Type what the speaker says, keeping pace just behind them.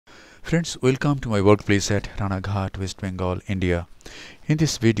Friends, welcome to my workplace at Ranaghat, West Bengal, India. In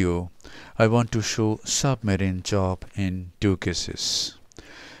this video, I want to show submarine chop in two cases.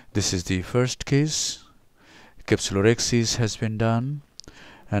 This is the first case. Capsulorhexis has been done,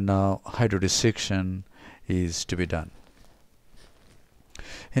 and now hydrodissection is to be done.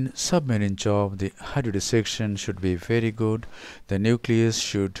 In submarine chop, the hydrodissection should be very good. The nucleus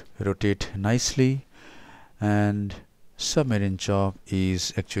should rotate nicely, and submarine chop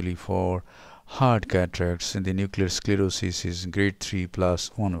is actually for hard cataracts, and the nuclear sclerosis is grade 3 plus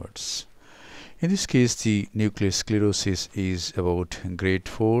onwards. In this case, the nuclear sclerosis is about grade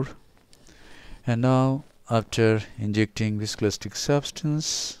 4. And now, after injecting viscoelastic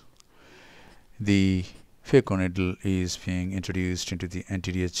substance, the phaco-needle is being introduced into the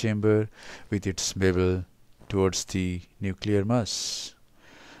anterior chamber with its bevel towards the nuclear mass.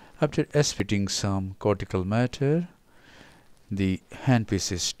 After aspirating some cortical matter, the handpiece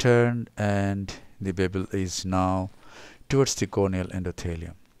is turned and the bevel is now towards the corneal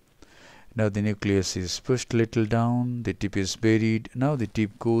endothelium. Now the nucleus is pushed a little down, the tip is buried. Now the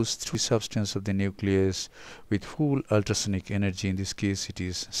tip goes through the substance of the nucleus with full ultrasonic energy. In this case it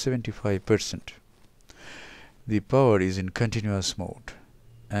is 75%. The power is in continuous mode,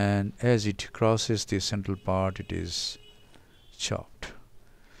 and as it crosses the central part it is chopped.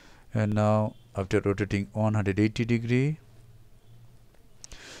 And now after rotating 180 degree,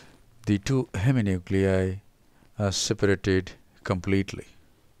 the two heminuclei are separated completely.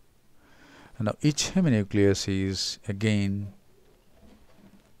 And now each heminucleus is again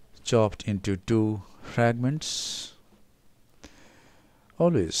chopped into two fragments.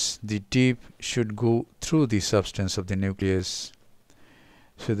 Always the tip should go through the substance of the nucleus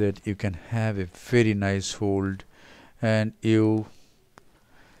so that you can have a very nice hold, and you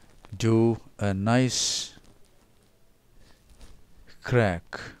do a nice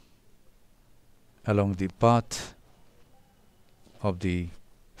crack along the path of the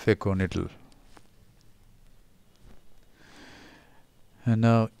phaco-needle. And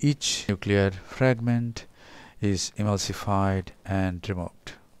now each nuclear fragment is emulsified and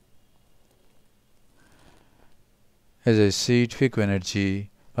removed. As I said, phaco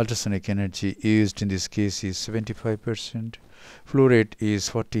energy, ultrasonic energy used in this case is 75%, flow rate is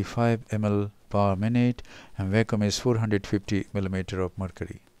 45 ml per minute, and vacuum is 450 mm of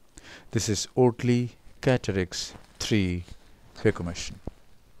mercury. This is Oatley Cataracts 3 phaco machine.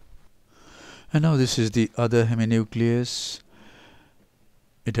 And now this is the other heminucleus.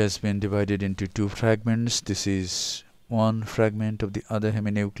 It has been divided into two fragments. This is one fragment of the other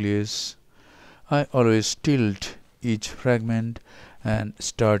heminucleus. I always tilt each fragment and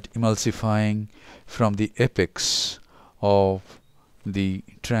start emulsifying from the apex of the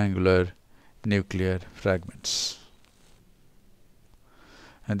triangular nuclear fragments.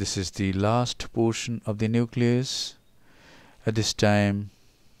 And this is the last portion of the nucleus. At this time,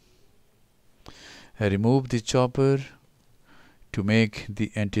 I remove the chopper to make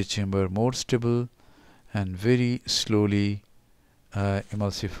the antechamber more stable, and very slowly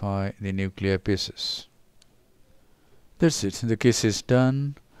emulsify the nuclear pieces. That's it. The case is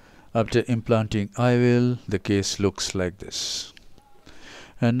done. After implanting IOL, the case looks like this.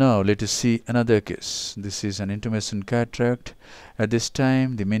 And now let us see another case. This is an intumescent cataract. At this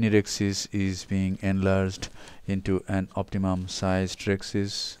time, the mini rhexis is being enlarged into an optimum sized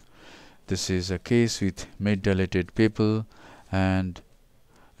rhexis. This is a case with mid-dilated pupil, and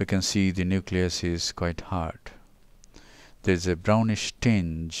we can see the nucleus is quite hard. There is a brownish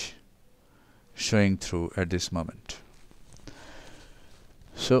tinge showing through at this moment.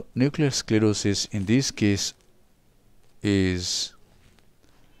 So nuclear sclerosis in this case is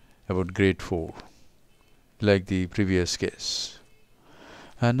about grade 4, like the previous case.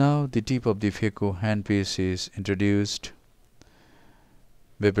 And now the tip of the phaco handpiece is introduced,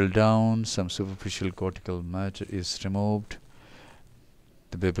 bevel down, some superficial cortical matter is removed,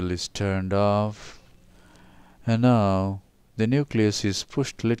 the bevel is turned off, and now the nucleus is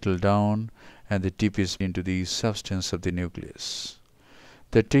pushed little down and the tip is into the substance of the nucleus.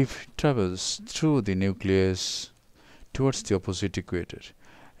 The tip travels through the nucleus towards the opposite equator.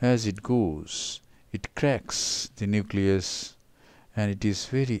 As it goes, it cracks the nucleus, and it is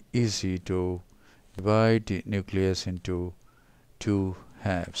very easy to divide the nucleus into two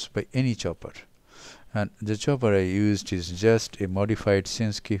halves by any chopper. And the chopper I used is just a modified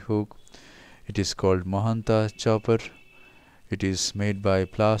Sinskey hook. It is called Mohanta chopper. It is made by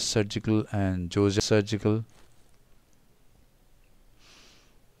Plas Surgical and Joja Surgical.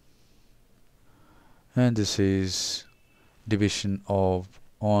 And this is division of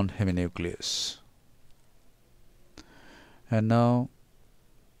on heminucleus. And now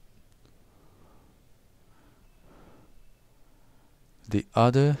The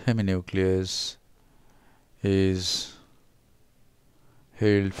other heminucleus is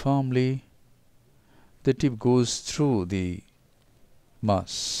held firmly. The tip goes through the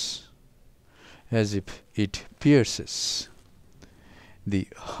mass as if it pierces the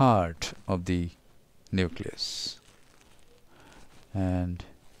heart of the nucleus, and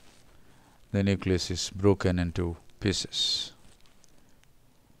the nucleus is broken into pieces.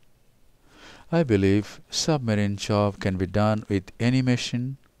 I believe submarine chop can be done with any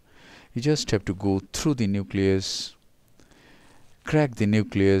machine. You just have to go through the nucleus, crack the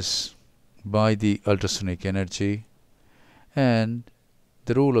nucleus by the ultrasonic energy, and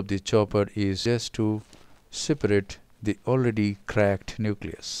the role of the chopper is just to separate the already cracked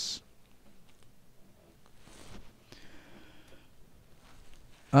nucleus.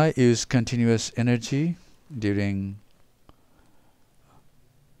 I use continuous energy during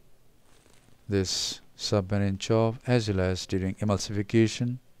this submarine chop as well as during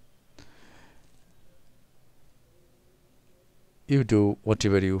emulsification. You do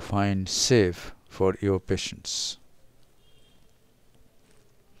whatever you find safe for your patients.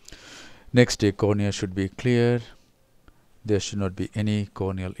 Next day, cornea should be clear. There should not be any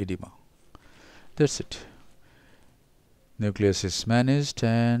corneal edema. That's it. Nucleus is managed,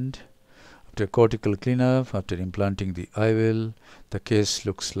 and after cortical cleanup, after implanting the IOL, the case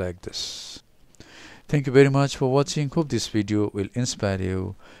looks like this. Thank you very much for watching. Hope this video will inspire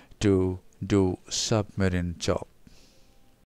you to do submarine chop.